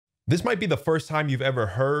This might be the first time you've ever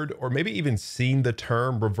heard or maybe even seen the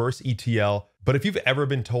term reverse ETL, but if you've ever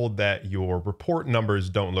been told that your report numbers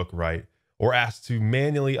don't look right or asked to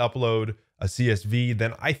manually upload a CSV,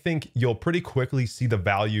 then I think you'll pretty quickly see the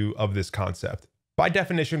value of this concept. By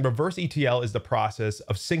definition, reverse ETL is the process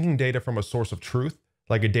of syncing data from a source of truth,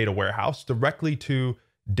 like a data warehouse, directly to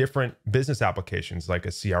different business applications like a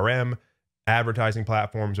CRM, advertising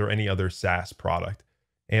platforms, or any other SaaS product.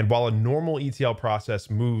 And while a normal ETL process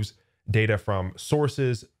moves data from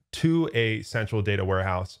sources to a central data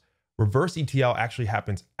warehouse, reverse ETL actually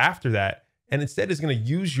happens after that, and instead is going to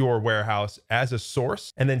use your warehouse as a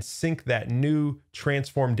source and then sync that new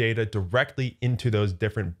transformed data directly into those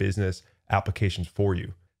different business applications for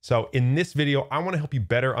you. So in this video, I want to help you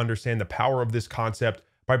better understand the power of this concept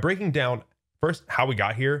by breaking down first how we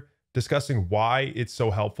got here, discussing why it's so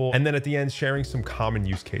helpful, and then at the end, sharing some common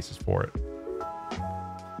use cases for it.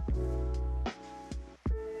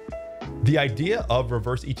 The idea of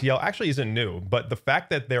reverse ETL actually isn't new, but the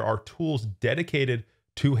fact that there are tools dedicated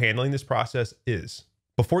to handling this process is.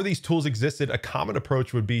 Before these tools existed, a common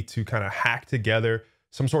approach would be to kind of hack together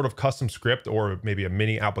some sort of custom script or maybe a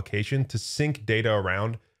mini application to sync data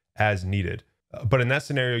around as needed. But in that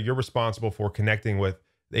scenario, you're responsible for connecting with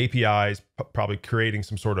the APIs, probably creating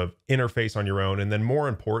some sort of interface on your own. And then more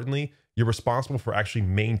importantly, you're responsible for actually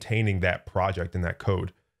maintaining that project and that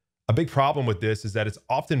code. A big problem with this is that it's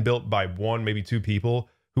often built by one, maybe two people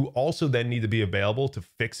who also then need to be available to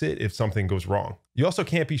fix it if something goes wrong. You also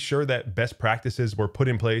can't be sure that best practices were put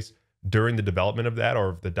in place during the development of that,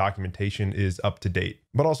 or if the documentation is up to date.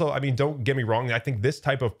 But also, I mean, don't get me wrong, I think this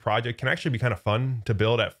type of project can actually be kind of fun to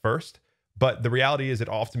build at first, but the reality is it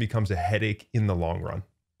often becomes a headache in the long run.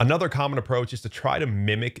 Another common approach is to try to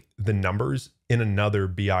mimic the numbers in another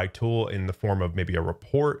BI tool in the form of maybe a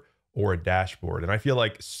report or a dashboard. And I feel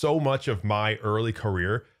like so much of my early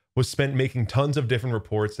career was spent making tons of different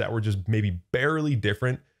reports that were just maybe barely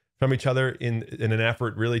different from each other in an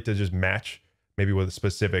effort really to just match maybe with a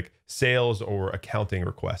specific sales or accounting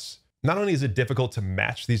requests. Not only is it difficult to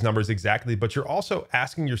match these numbers exactly, but you're also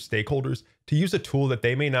asking your stakeholders to use a tool that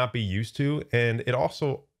they may not be used to. And it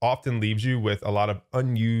also often leaves you with a lot of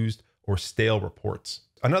unused or stale reports.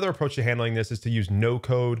 Another approach to handling this is to use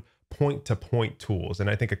no-code point-to-point tools. And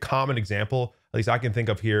I think a common example, at least I can think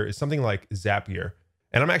of here, is something like Zapier.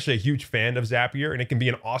 And I'm actually a huge fan of Zapier, and it can be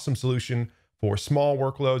an awesome solution for small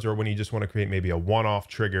workloads or when you just want to create maybe a one-off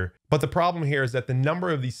trigger. But the problem here is that the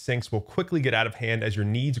number of these syncs will quickly get out of hand as your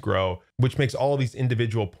needs grow, which makes all of these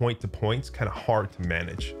individual point-to-points kind of hard to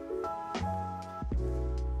manage.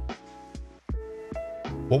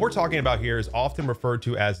 What we're talking about here is often referred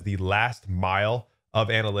to as the last mile of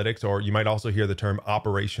analytics, or you might also hear the term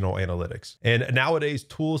operational analytics. And nowadays,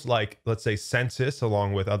 tools like, let's say, Census,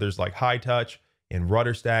 along with others like HighTouch and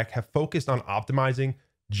RudderStack, have focused on optimizing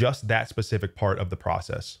just that specific part of the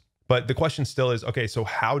process. But the question still is, okay, so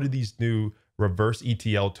how do these new reverse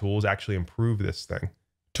ETL tools actually improve this thing?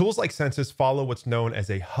 Tools like Census follow what's known as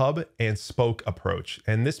a hub and spoke approach.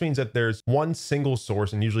 And this means that there's one single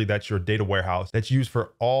source, and usually that's your data warehouse, that's used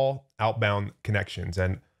for all outbound connections.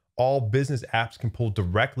 And all business apps can pull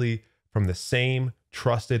directly from the same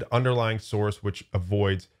trusted underlying source, which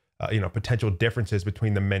avoids potential differences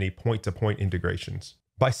between the many point-to-point integrations.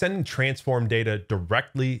 By sending transformed data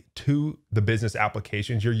directly to the business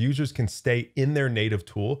applications, your users can stay in their native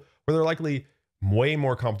tool where they're likely way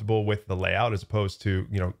more comfortable with the layout as opposed to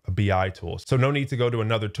a BI tool. So no need to go to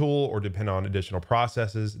another tool or depend on additional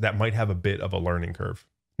processes that might have a bit of a learning curve.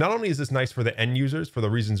 Not only is this nice for the end users for the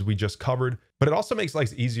reasons we just covered, but it also makes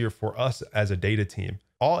life easier for us as a data team.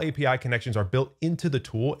 All API connections are built into the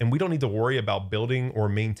tool, and we don't need to worry about building or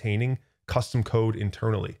maintaining custom code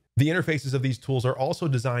internally. The interfaces of these tools are also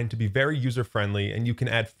designed to be very user-friendly, and you can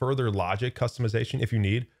add further logic customization if you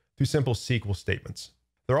need through simple SQL statements.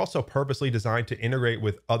 They're also purposely designed to integrate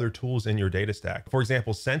with other tools in your data stack. For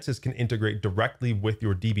example, Census can integrate directly with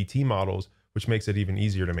your dbt models, which makes it even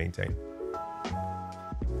easier to maintain.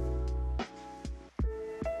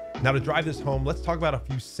 Now, to drive this home, let's talk about a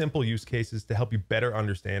few simple use cases to help you better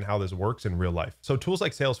understand how this works in real life. So tools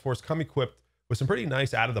like Salesforce come equipped with some pretty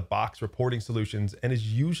nice out-of-the-box reporting solutions, and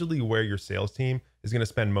is usually where your sales team is going to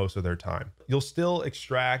spend most of their time. You'll still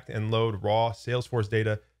extract and load raw Salesforce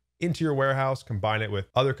data into your warehouse, combine it with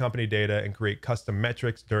other company data, and create custom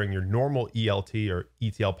metrics during your normal ELT or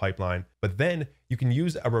ETL pipeline. But then you can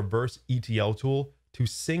use a reverse ETL tool to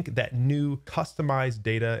sync that new customized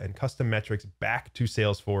data and custom metrics back to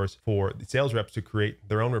Salesforce for the sales reps to create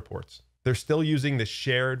their own reports. They're still using the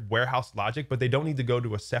shared warehouse logic, but they don't need to go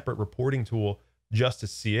to a separate reporting tool just to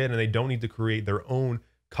see it. And they don't need to create their own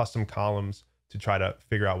custom columns to try to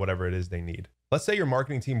figure out whatever it is they need. Let's say your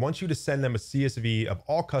marketing team wants you to send them a CSV of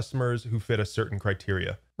all customers who fit a certain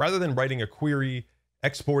criteria. Rather than writing a query,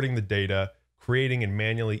 exporting the data, creating and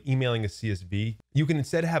manually emailing a CSV, you can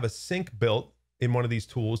instead have a sync built in one of these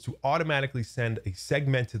tools to automatically send a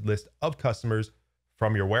segmented list of customers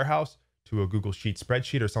from your warehouse to a Google Sheet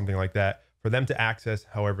spreadsheet or something like that for them to access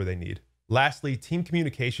however they need. Lastly, team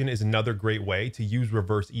communication is another great way to use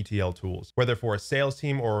reverse ETL tools. Whether for a sales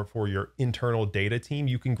team or for your internal data team,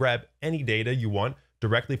 you can grab any data you want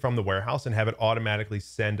directly from the warehouse and have it automatically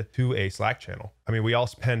send to a Slack channel. I mean, we all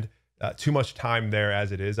spend too much time there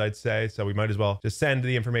as it is, I'd say. So we might as well just send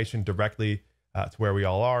the information directly to where we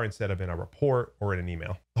all are instead of in a report or in an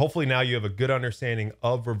email. Hopefully now you have a good understanding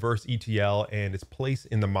of reverse ETL and its place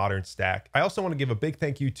in the modern stack. I also want to give a big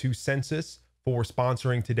thank you to Census for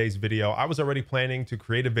sponsoring today's video. I was already planning to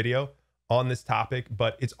create a video on this topic,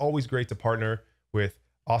 but it's always great to partner with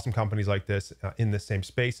awesome companies like this in the same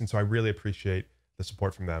space. And so I really appreciate the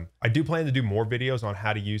support from them. I do plan to do more videos on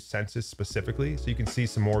how to use Census specifically, so you can see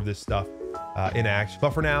some more of this stuff in action.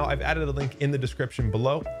 But for now, I've added a link in the description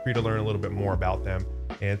below for you to learn a little bit more about them.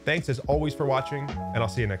 And thanks as always for watching, and I'll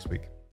see you next week.